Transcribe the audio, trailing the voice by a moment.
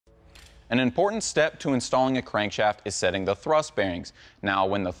An important step to installing a crankshaft is setting the thrust bearings. Now,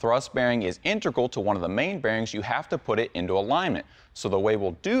 when the thrust bearing is integral to one of the main bearings, you have to put it into alignment. So the way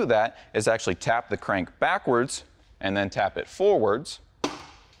we'll do that is actually tap the crank backwards and then tap it forwards.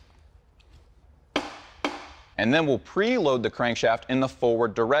 And then we'll preload the crankshaft in the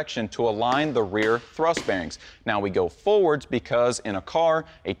forward direction to align the rear thrust bearings. Now we go forwards because in a car,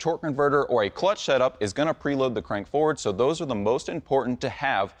 a torque converter or a clutch setup is going to preload the crank forward, so those are the most important to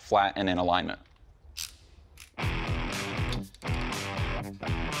have flat and in alignment.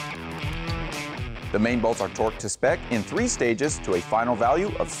 The main bolts are torqued to spec in 3 stages to a final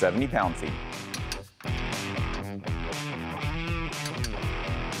value of 70 pound-feet.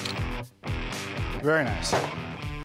 Very nice.